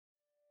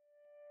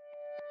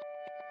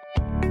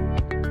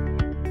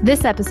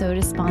This episode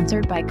is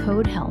sponsored by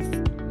Code Health.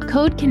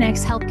 Code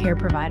connects healthcare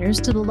providers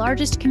to the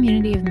largest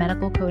community of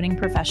medical coding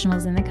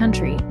professionals in the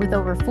country, with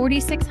over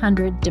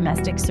 4,600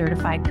 domestic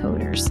certified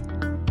coders.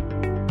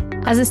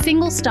 As a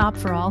single stop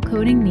for all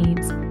coding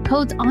needs,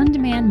 Code's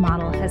on-demand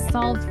model has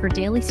solved for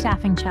daily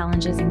staffing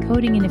challenges and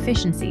coding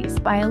inefficiencies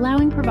by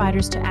allowing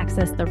providers to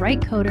access the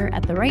right coder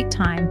at the right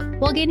time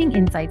while gaining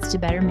insights to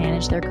better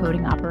manage their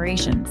coding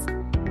operations.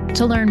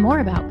 To learn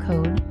more about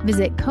Code,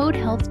 visit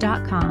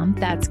codehealth.com,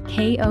 that's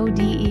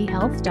KODE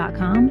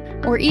health.com,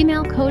 or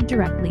email Code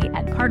directly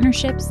at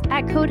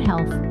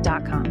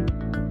partnerships@codehealth.com.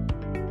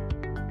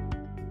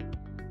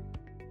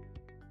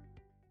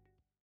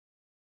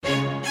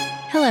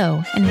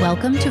 Hello, and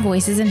welcome to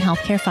Voices in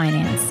Healthcare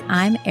Finance.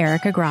 I'm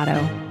Erica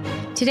Grotto.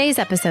 Today's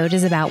episode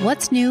is about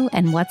what's new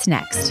and what's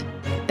next.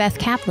 Beth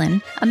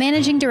Kaplan, a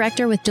managing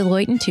director with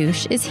Deloitte and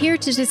Touche, is here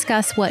to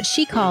discuss what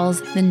she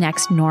calls the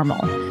next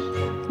normal.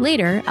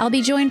 Later, I'll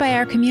be joined by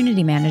our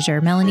community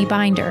manager, Melanie,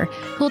 who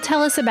will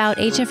tell us about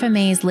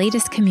HFMA's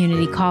latest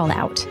Community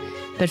Callout.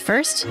 But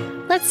first,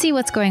 let's see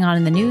what's going on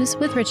in the news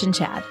with Rich and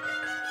Chad.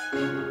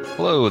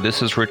 Hello,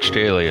 this is Rich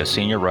Daly, a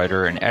senior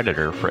writer and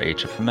editor for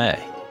HFMA.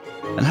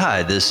 And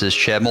hi, this is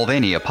Chad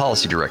Mulvaney, a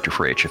policy director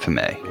for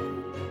HFMA.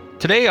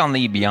 Today on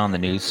the Beyond the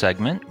News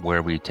segment,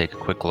 where we take a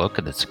quick look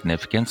at the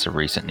significance of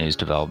recent news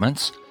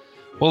developments,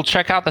 we'll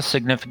check out the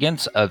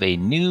significance of a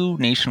new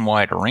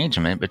nationwide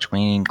arrangement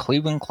between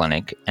Cleveland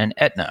Clinic and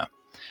Aetna.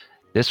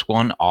 This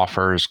one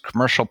offers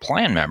commercial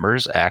plan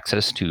members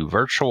access to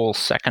virtual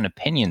second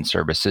opinion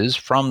services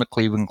from the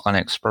Cleveland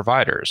Clinic's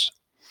providers.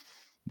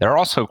 They're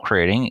also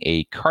creating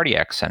a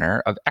Cardiac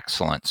Center of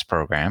Excellence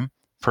program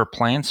for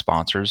plan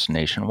sponsors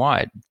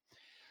nationwide.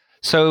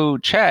 So,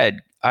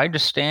 Chad, I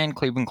understand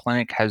Cleveland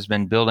Clinic has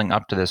been building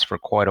up to this for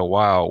quite a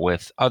while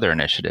with other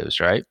initiatives,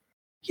 right?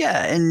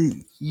 Yeah,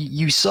 and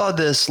you saw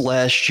this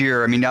last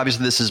year. I mean,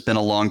 obviously, this has been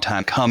a long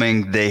time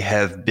coming. They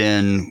have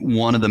been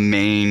one of the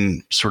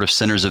main sort of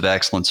centers of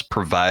excellence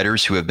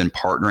providers who have been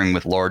partnering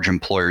with large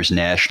employers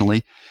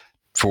nationally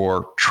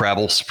for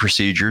travel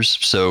procedures.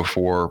 So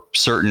for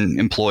certain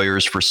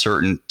employers, for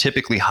certain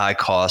typically high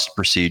cost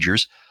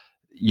procedures,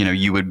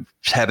 you would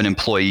have an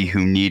employee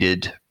who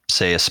needed,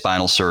 say, a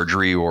spinal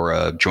surgery or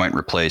a joint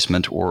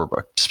replacement or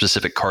a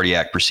specific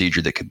cardiac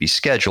procedure that could be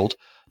scheduled,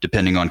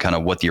 depending on kind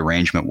of what the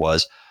arrangement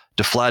was,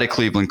 to fly to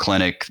Cleveland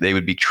Clinic. They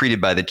would be treated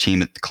by the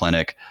team at the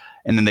clinic,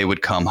 and then they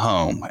would come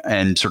home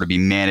and sort of be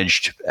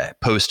managed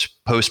post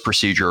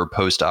procedure or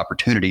post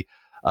opportunity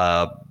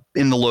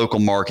in the local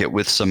market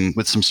with some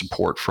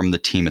support from the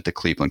team at the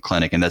Cleveland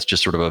Clinic. And that's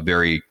just sort of a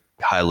very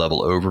high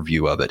level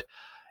overview of it.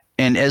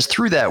 And as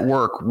through that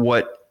work,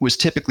 what was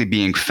typically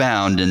being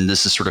found, and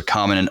this is sort of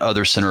common in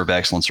other center of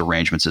excellence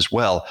arrangements as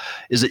well,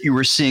 is that you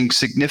were seeing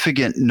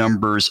significant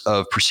numbers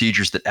of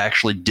procedures that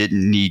actually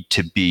didn't need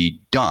to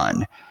be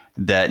done.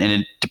 And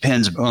it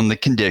depends on the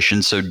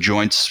condition. So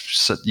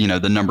joints,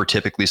 the number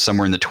typically is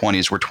somewhere in the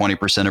 20s, where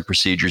 20% of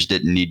procedures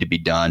didn't need to be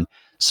done.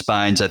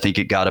 Spines, I think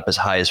it got up as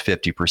high as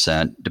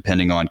 50%,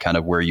 depending on kind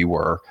of where you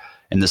were.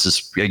 And this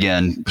is,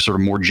 again, sort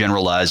of more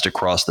generalized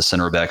across the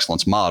center of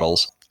excellence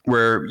models,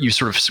 where you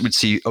sort of would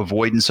see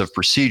avoidance of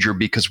procedure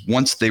because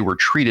once they were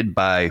treated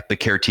by the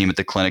care team at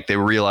the clinic, they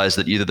realized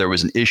that either there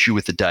was an issue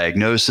with the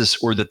diagnosis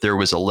or that there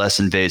was a less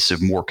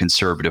invasive, more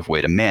conservative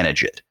way to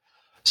manage it.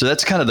 So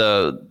that's kind of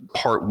the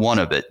part one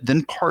of it.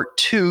 Then part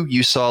two,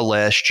 you saw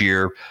last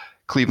year,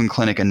 Cleveland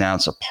Clinic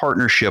announced a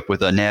partnership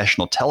with a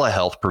national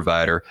telehealth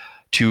provider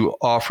to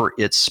offer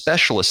its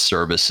specialist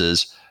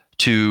services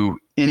to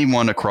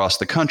anyone across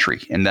the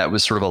country. And that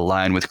was sort of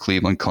aligned with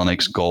Cleveland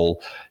Clinic's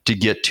goal to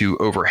get to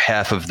over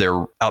half of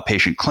their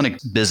outpatient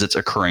clinic visits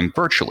occurring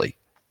virtually.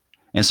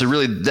 And so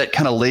really that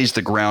kind of lays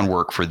the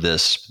groundwork for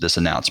this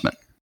announcement.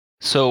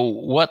 So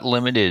what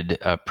limited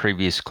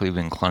previous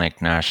Cleveland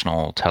Clinic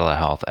national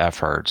telehealth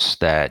efforts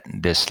that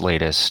this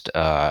latest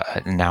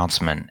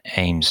announcement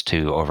aims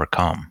to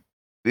overcome?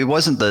 It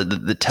wasn't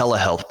the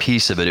telehealth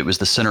piece of it. It was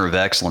the center of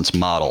excellence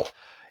model.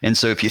 And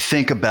so if you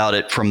think about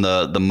it from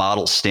the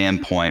model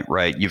standpoint,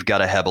 right, you've got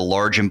to have a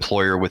large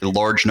employer with a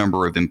large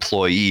number of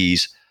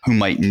employees who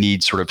might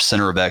need sort of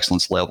center of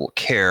excellence level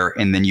care.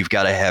 And then you've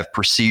got to have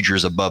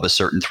procedures above a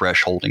certain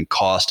threshold in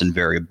cost and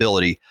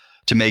variability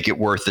to make it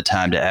worth the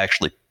time to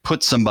actually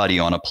put somebody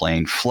on a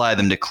plane, fly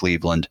them to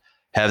Cleveland,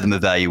 have them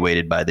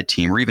evaluated by the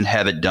team, or even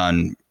have it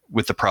done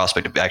with the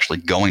prospect of actually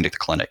going to the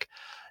clinic.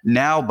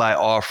 Now, by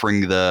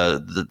offering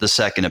the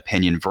second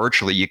opinion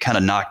virtually, you kind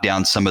of knock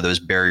down some of those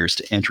barriers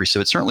to entry. So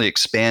it certainly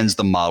expands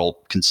the model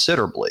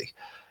considerably,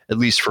 at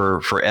least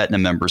for Aetna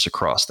members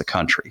across the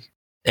country.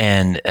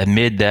 And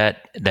amid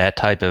that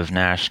type of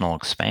national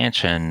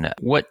expansion,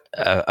 what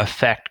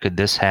effect could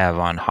this have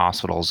on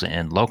hospitals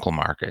in local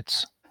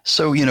markets?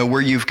 So,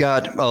 where you've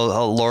got a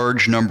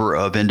large number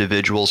of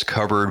individuals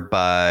covered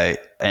by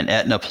an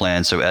Aetna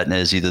plan, so Aetna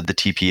is either the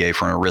TPA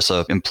for an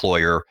ERISA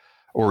employer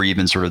or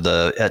even sort of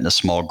the Aetna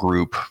small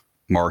group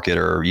market,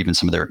 or even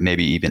some of their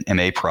maybe even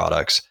MA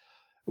products,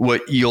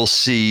 what you'll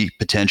see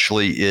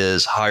potentially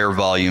is higher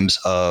volumes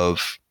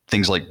of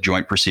things like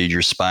joint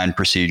procedures, spine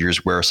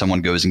procedures, where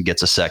someone goes and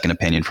gets a second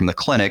opinion from the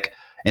clinic,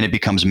 and it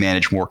becomes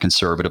managed more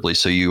conservatively.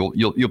 So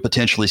you'll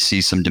potentially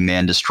see some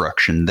demand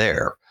destruction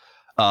there.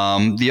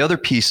 The other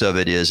piece of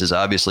it is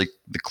obviously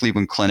the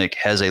Cleveland Clinic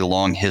has a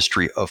long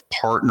history of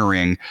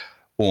partnering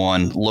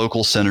on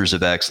local centers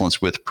of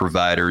excellence with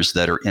providers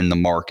that are in the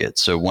market.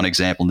 So one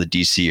example in the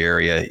DC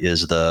area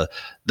is the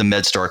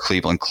MedStar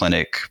Cleveland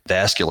Clinic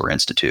Vascular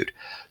Institute.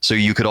 So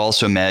you could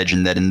also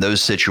imagine that in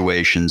those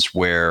situations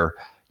where,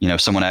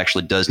 someone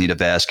actually does need a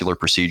vascular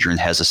procedure and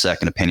has a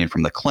second opinion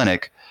from the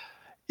clinic,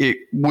 it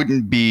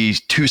wouldn't be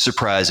too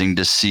surprising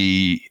to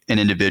see an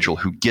individual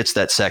who gets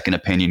that second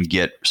opinion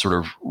get sort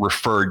of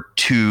referred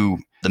to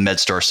the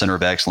MedStar Center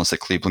of Excellence that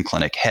Cleveland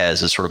Clinic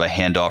has as sort of a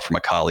handoff from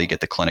a colleague at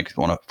the clinic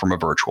from a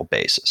virtual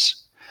basis.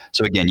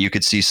 So again, you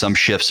could see some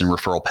shifts in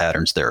referral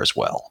patterns there as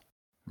well.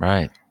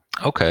 Right.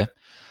 Okay.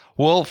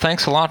 Well,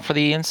 thanks a lot for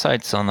the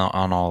insights on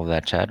all of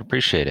that, Chad.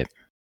 Appreciate it.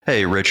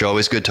 Hey, Rich,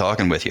 always good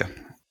talking with you.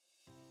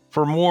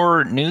 For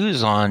more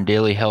news on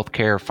daily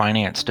healthcare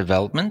finance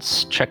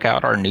developments, check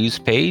out our news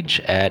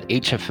page at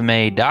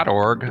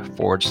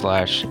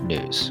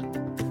hfma.org/news.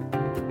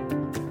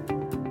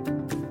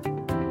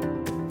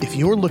 If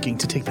you're looking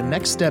to take the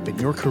next step in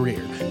your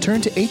career,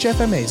 turn to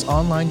HFMA's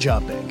online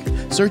job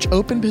bank. Search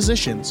open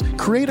positions,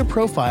 create a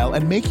profile,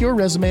 and make your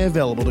resume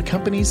available to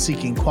companies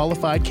seeking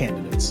qualified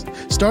candidates.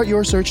 Start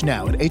your search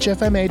now at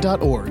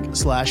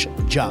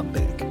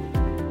hfma.org/jobbank.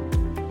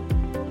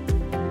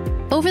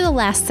 Over the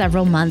last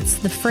several months,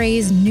 the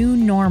phrase new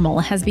normal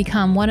has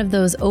become one of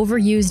those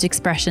overused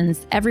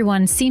expressions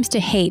everyone seems to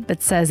hate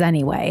but says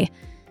anyway.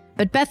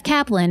 But Beth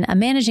Kaplan, a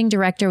managing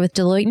director with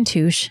Deloitte and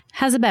Touche,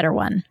 has a better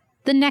one: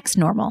 the next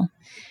normal.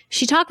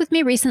 She talked with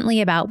me recently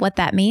about what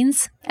that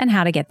means and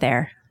how to get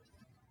there.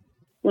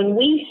 When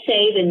we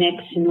say the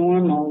next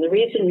normal, the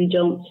reason we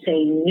don't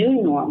say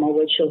new normal,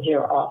 which you'll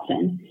hear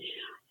often,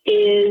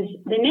 is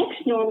the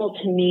next normal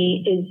to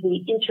me is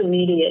the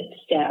intermediate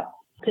step.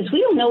 Because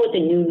we don't know what the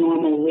new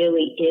normal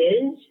really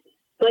is,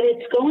 but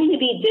it's going to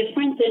be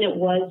different than it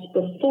was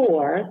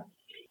before,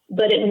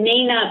 but it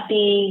may not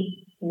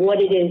be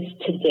what it is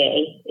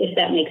today, if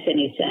that makes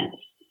any sense.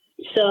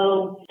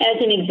 So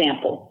as an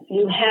example,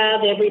 you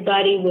have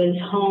everybody was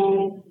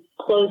home,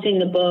 closing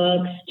the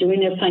books,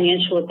 doing their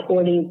financial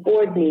reporting,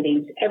 board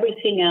meetings.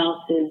 Everything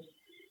else is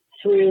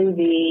through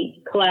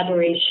the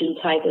collaboration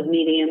type of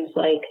mediums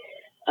like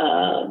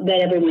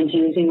that everyone's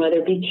using, whether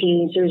it be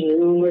Teams or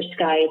Zoom or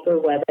Skype or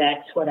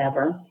WebEx,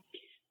 whatever.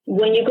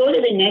 When you go to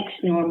the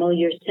next normal,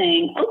 you're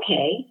saying,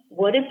 okay,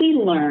 what did we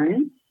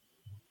learn?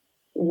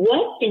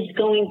 What is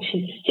going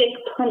to stick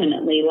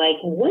permanently? Like,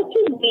 what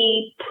did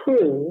we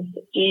prove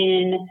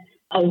in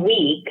a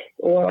week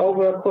or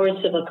over a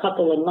course of a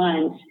couple of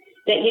months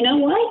that, you know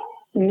what,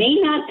 may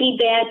not be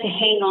bad to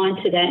hang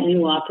on to that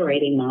new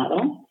operating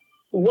model?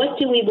 What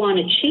do we want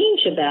to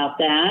change about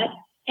that?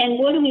 And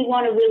what do we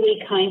want to really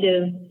kind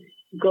of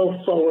go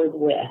forward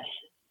with?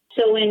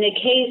 So in the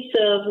case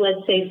of,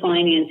 let's say,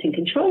 finance and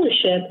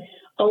controllership,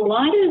 a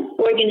lot of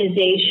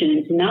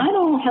organizations, not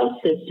all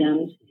health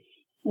systems,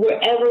 were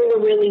ever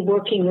really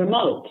working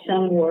remote.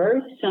 Some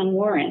were, some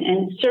weren't,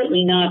 and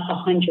certainly not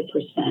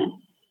 100%.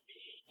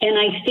 And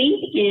I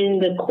think in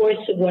the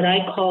course of what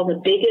I call the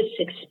biggest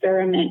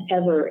experiment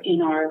ever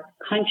in our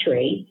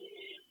country,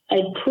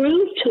 it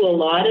proved to a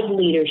lot of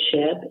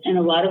leadership and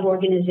a lot of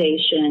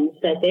organizations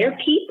that their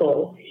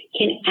people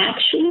can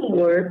actually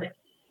work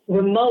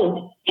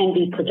remote and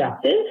be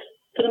productive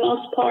for the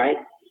most part,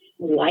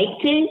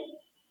 liked it,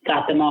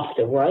 got them off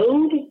the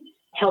road,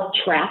 helped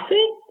traffic,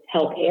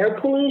 helped air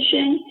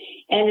pollution,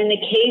 and in the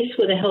case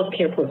with a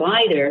healthcare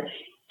provider,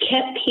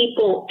 kept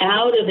people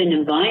out of an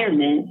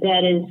environment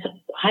that is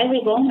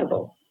highly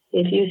vulnerable.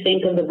 If you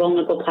think of the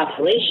vulnerable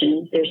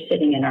population, they're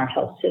sitting in our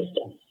health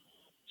system.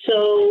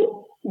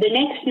 So the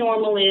next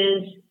normal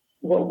is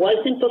what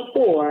wasn't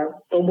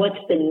before, but what's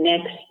the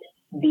next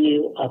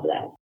view of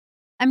that?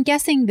 I'm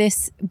guessing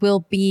this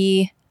will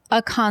be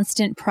a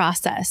constant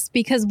process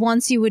because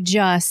once you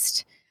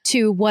adjust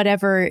to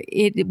whatever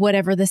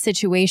the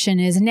situation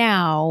is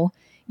now,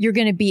 you're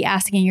going to be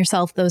asking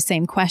yourself those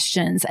same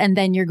questions, and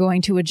then you're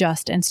going to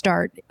adjust and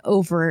start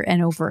over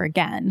and over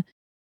again.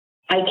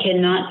 I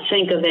cannot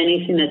think of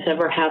anything that's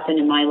ever happened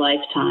in my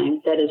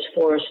lifetime that has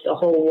forced the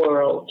whole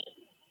world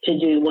to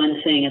do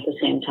one thing at the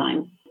same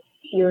time.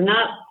 You're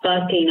not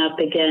bucking up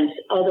against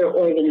other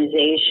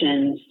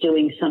organizations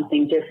doing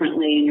something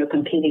differently and you're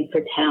competing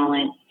for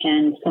talent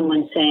and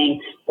someone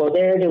saying, well,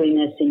 they're doing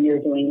this and you're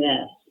doing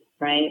this,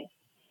 right?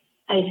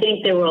 I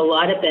think there were a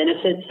lot of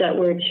benefits that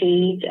were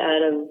achieved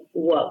out of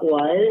what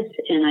was,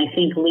 and I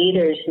think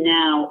leaders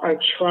now are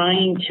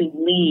trying to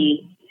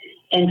lead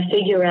and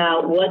figure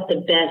out what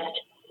the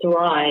best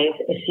thrive,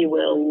 if you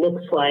will,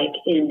 looks like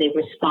in the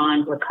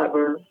respond,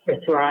 recover, or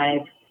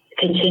thrive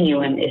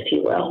continuum, if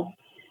you will.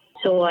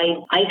 So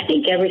I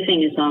think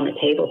everything is on the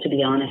table, to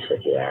be honest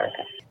with you,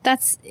 Erica.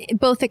 That's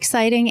both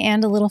exciting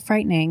and a little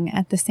frightening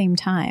at the same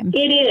time.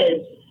 It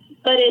is,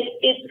 but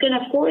it's going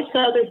to force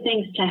other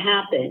things to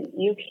happen.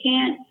 You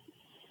can't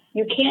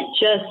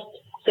just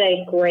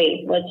say,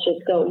 great, let's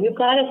just go. You've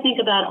got to think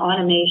about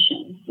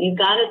automation. You've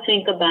got to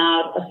think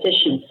about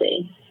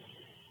efficiency.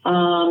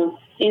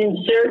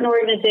 In certain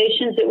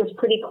organizations, it was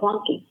pretty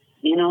clunky.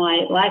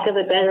 Lack of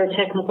a better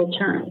technical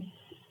term.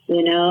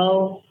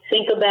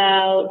 Think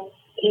about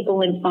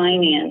people in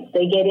finance.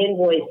 They get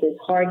invoices,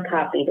 hard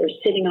copy. They're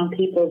sitting on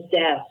people's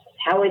desks.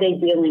 How are they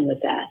dealing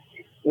with that?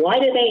 Why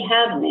do they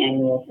have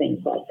manual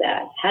things like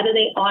that? How do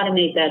they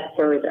automate that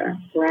further,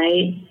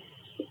 right?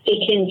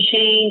 It can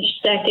change,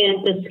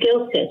 second, the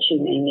skill sets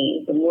you may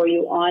need. The more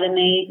you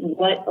automate,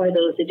 what are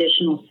those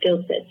additional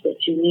skill sets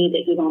that you need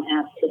that you don't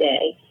have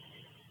today?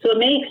 So it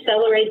may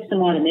accelerate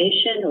some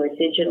automation or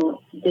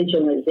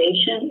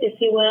digitalization, if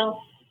you will.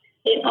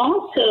 It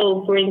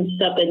also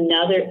brings up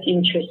another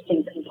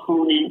interesting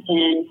component.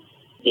 And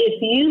if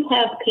you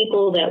have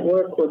people that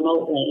work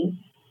remotely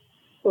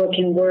or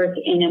can work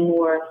in a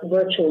more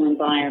virtual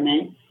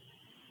environment,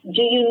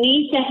 do you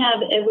need to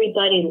have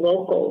everybody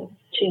local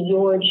to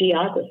your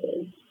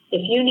geography?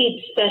 If you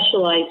need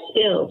specialized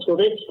skills, will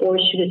this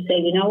force you to say,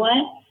 you know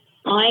what?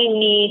 I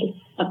need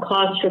a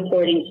cost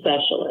reporting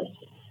specialist.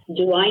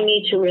 Do I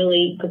need to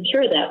really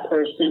procure that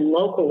person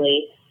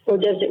locally, or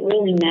does it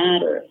really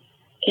matter?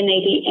 Can they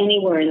be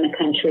anywhere in the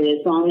country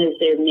as long as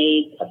they're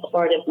made a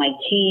part of my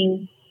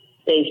team?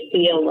 They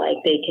feel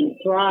like they can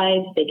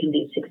thrive, they can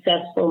be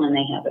successful, and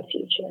they have a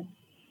future.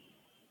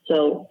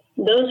 So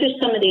those are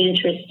some of the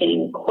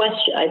interesting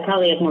questions. I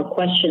probably have more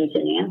questions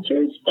than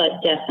answers,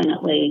 but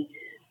definitely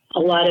a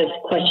lot of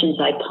questions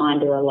I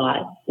ponder a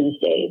lot these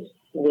days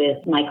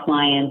with my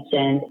clients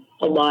and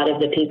a lot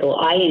of the people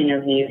I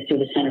interview through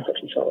the Center for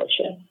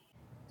Controllership.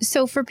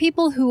 So for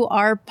people who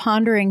are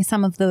pondering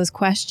some of those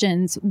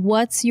questions,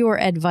 what's your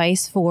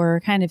advice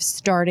for kind of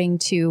starting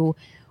to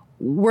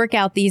work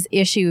out these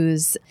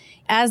issues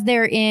as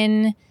they're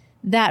in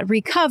that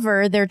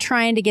recover? They're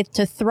trying to get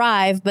to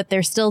thrive, but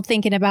they're still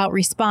thinking about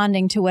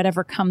responding to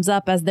whatever comes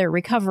up as they're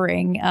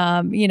recovering.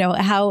 How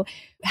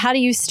do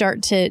you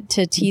start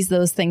to tease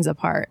those things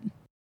apart?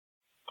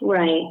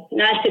 Right.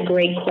 That's a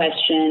great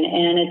question.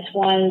 And it's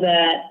one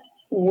that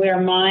where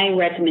our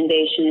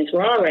recommendation is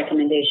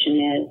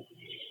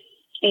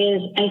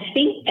I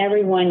think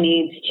everyone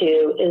needs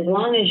to, as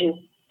long as you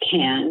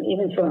can,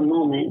 even for a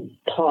moment,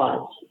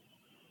 pause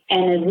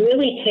and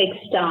really take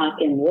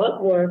stock in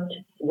what worked,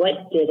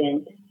 what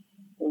didn't,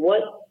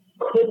 what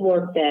could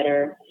work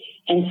better,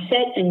 and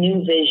set a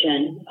new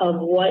vision of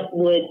what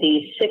would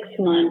the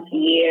 6-month,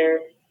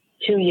 year,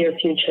 2-year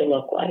future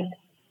look like.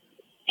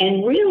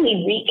 And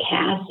really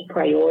recast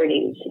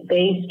priorities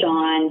based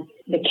on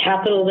the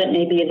capital that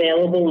may be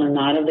available or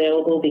not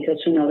available, because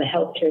we know the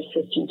healthcare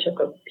system took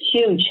a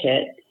huge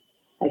hit.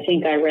 I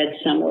think I read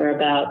somewhere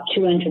about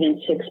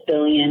 $206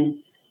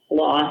 billion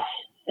loss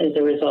as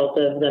a result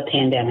of the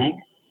pandemic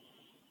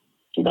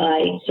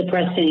by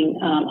suppressing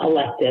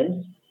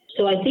electives.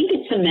 So I think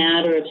it's a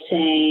matter of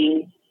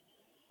saying,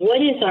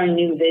 what is our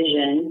new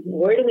vision?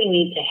 Where do we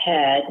need to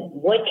head?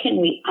 What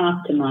can we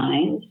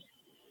optimize?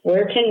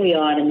 Where can we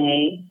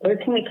automate? Where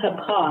can we cut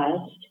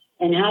costs?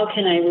 And how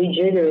can I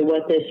rejigger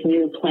what this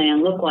new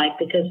plan look like?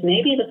 Because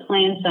maybe the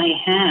plans I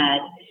had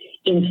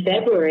in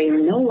February are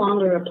no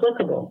longer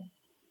applicable.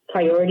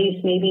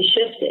 Priorities may be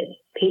shifted.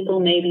 People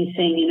may be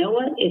saying, you know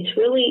what,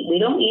 we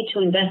don't need to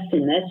invest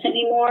in this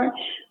anymore.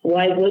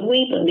 Why would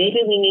we? But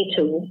maybe we need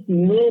to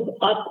move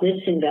up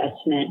this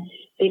investment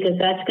because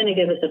that's going to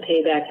give us a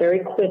payback very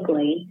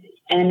quickly,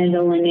 and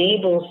it'll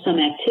enable some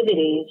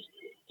activities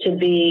to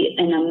be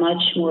in a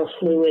much more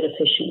fluid,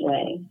 efficient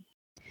way.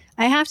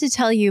 I have to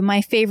tell you,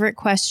 my favorite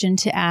question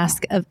to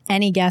ask of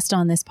any guest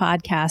on this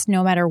podcast,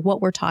 no matter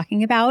what we're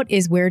talking about,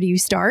 is where do you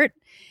start?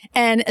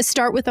 And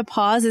start with a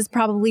pause is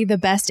probably the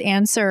best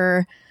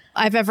answer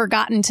I've ever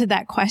gotten to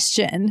that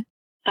question.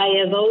 I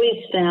have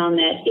always found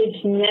that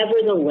it's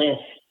never the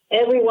list.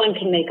 Everyone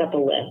can make up a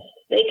list.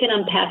 They can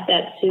unpack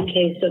that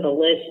suitcase of a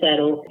list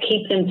that'll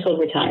keep them till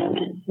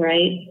retirement,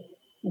 right?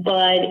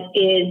 But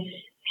it's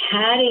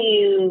how do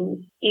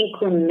you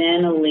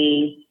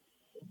incrementally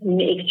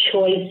make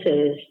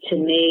choices to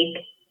make,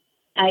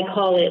 I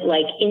call it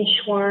like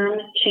inchworm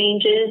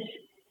changes,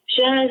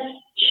 just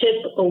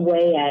chip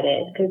away at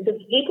it. Because if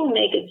people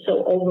make it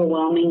so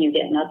overwhelming, you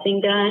get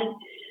nothing done.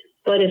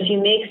 But if you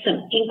make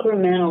some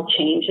incremental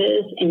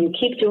changes and you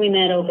keep doing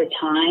that over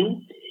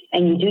time,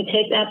 and you do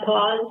take that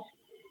pause,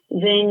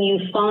 then you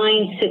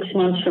find 6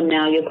 months from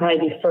now, you'll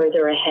probably be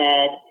further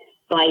ahead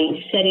by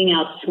setting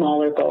out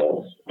smaller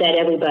goals that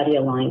everybody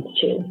aligns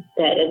to,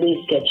 that at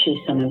least gets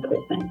you some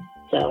improvement.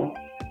 So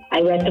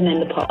I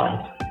recommend the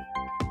pause.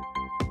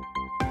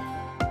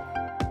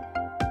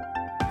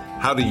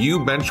 How do you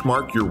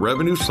benchmark your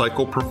revenue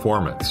cycle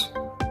performance?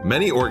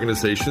 Many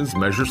organizations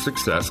measure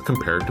success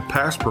compared to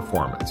past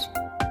performance.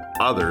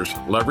 Others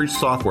leverage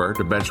software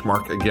to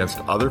benchmark against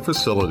other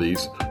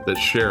facilities that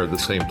share the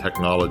same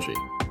technology.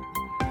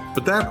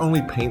 But that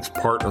only paints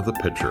part of the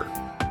picture.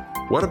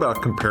 What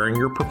about comparing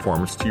your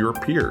performance to your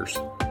peers?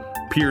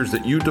 Peers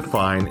that you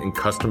define in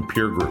custom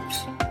peer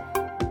groups.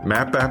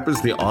 MapApp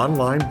is the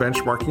online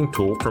benchmarking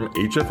tool from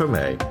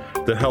HFMA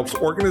that helps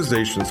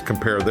organizations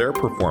compare their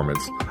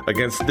performance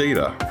against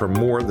data from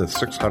more than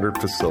 600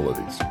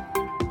 facilities.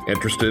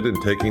 Interested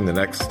in taking the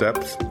next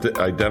steps to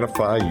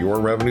identify your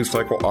revenue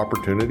cycle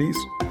opportunities?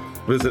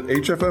 Visit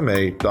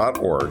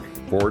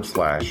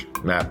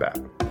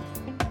hfma.org/MapApp.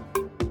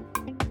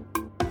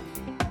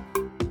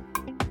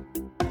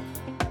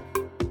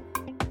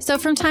 So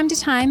from time to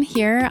time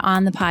here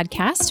on the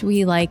podcast,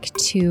 we like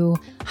to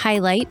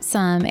highlight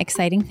some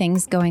exciting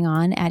things going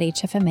on at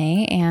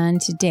HFMA.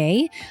 And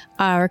today,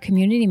 our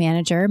community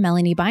manager,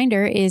 Melanie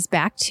Binder, is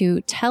back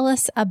to tell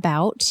us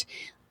about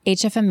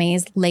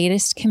HFMA's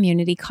latest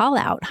community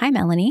callout. Hi,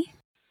 Melanie.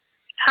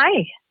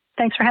 Hi.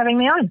 Thanks for having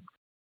me on.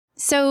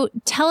 So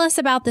tell us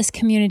about this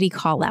community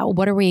callout.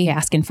 What are we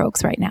asking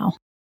folks right now?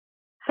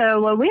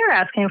 So what we are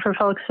asking for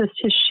folks is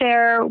to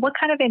share what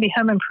kind of maybe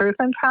home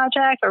improvement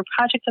project or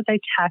project that they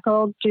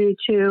tackled due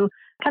to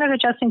kind of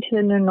adjusting to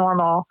the new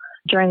normal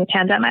during the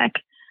pandemic.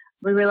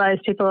 We realize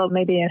people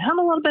may be at home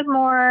a little bit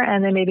more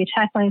and they may be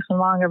tackling some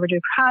long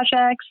overdue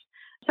projects.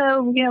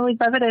 So,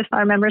 we'd love it if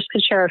our members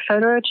could share a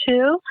photo or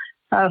two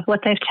of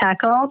what they've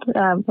tackled.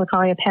 We're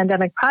calling it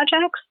pandemic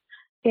projects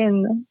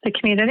in the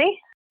community.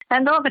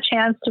 And they'll have a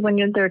chance to win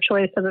their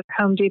choice of a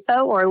Home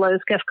Depot or Lowe's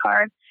gift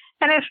card.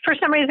 And if for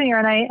some reason you're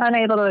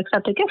unable to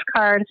accept a gift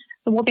card,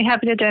 we'll be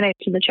happy to donate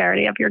to the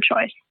charity of your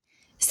choice.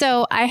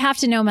 So I have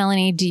to know,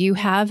 Melanie, do you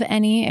have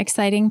any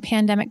exciting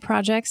pandemic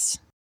projects?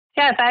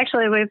 Yes,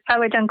 actually, we've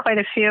probably done quite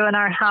a few in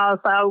our house.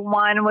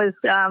 One was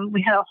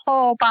we had a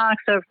whole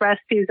box of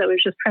recipes that we've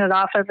just printed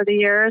off over the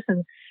years,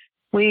 and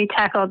we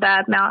tackled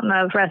that mountain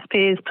of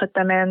recipes, put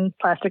them in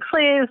plastic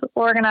sleeves,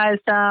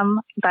 organized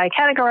them by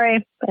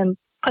category, and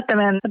put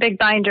them in a big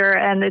binder,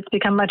 and it's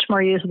become much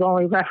more usable,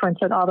 and we reference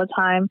it all the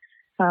time.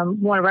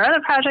 One of our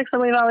other projects that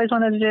we've always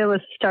wanted to do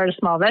was start a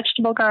small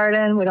vegetable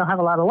garden. We don't have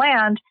a lot of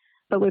land,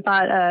 but we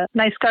bought a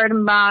nice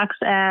garden box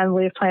and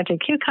we've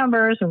planted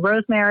cucumbers and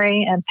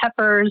rosemary and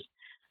peppers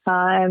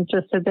and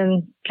just have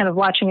been kind of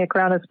watching it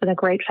grow. It's been a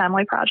great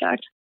family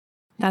project.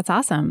 That's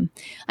awesome.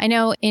 I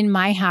know in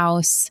my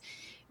house,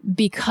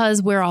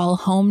 because we're all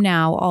home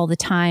now all the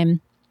time,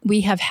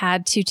 we have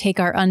had to take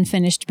our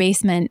unfinished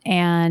basement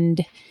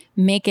and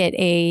make it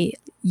a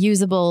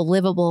usable,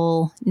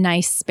 livable,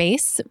 nice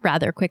space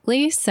rather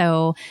quickly.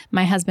 So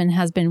my husband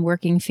has been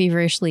working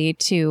feverishly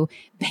to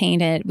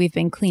paint it. We've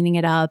been cleaning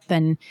it up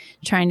and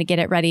trying to get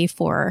it ready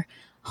for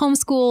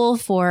homeschool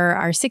for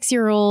our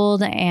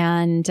 6-year-old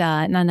and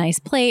a nice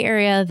play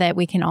area that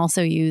we can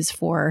also use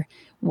for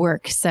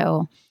work.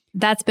 So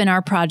that's been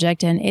our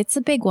project, and it's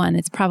a big one.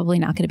 It's probably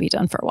not going to be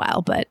done for a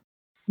while, but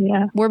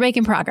yeah, we're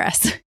making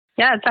progress.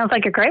 Yeah, it sounds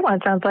like a great one.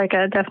 It sounds like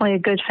definitely a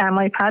good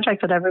family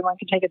project that everyone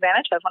can take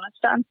advantage of when it's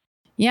done.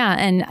 Yeah,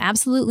 and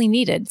absolutely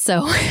needed.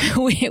 So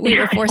we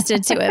were forced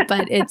into it,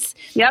 but it's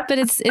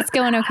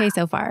going okay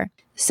so far.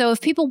 So if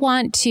people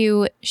want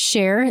to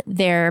share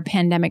their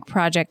pandemic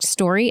project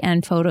story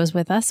and photos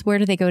with us, where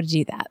do they go to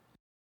do that?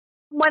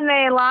 When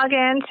they log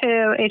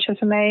into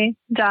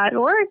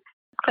hfma.org,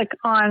 click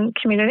on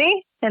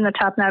Community in the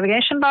top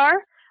navigation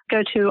bar,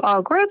 go to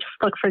All Groups,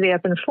 look for the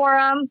Open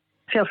Forum.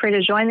 Feel free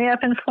to join the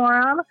Open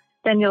Forum.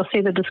 Then you'll see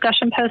the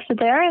discussion posted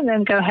there, and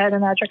then go ahead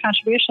and add your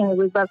contribution.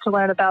 We'd love to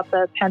learn about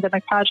the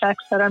pandemic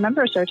projects that our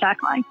members are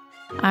tackling.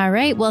 All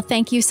right. Well,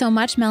 thank you so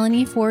much,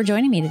 Melanie, for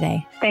joining me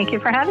today. Thank you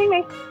for having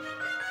me.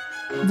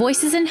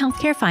 Voices in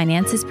Healthcare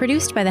Finance is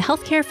produced by the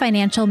Healthcare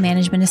Financial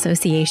Management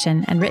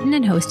Association and written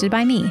and hosted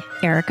by me,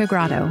 Erica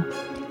Grotto.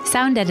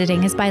 Sound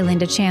editing is by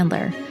Linda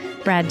Chandler.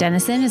 Brad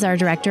Dennison is our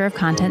Director of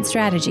Content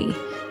Strategy.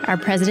 Our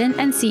President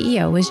and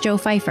CEO is Joe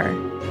Pfeiffer.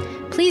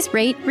 Please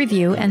rate,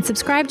 review, and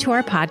subscribe to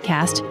our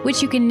podcast,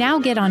 which you can now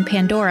get on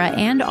Pandora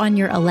and on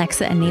your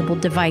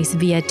Alexa-enabled device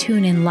via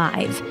TuneIn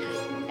Live.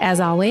 As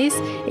always,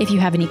 if you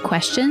have any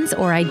questions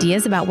or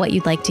ideas about what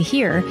you'd like to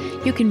hear,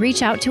 you can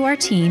reach out to our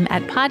team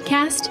at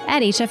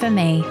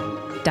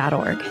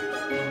podcast@hfma.org.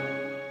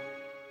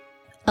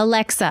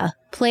 Alexa,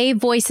 play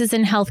Voices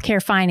in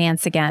Healthcare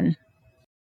Finance again.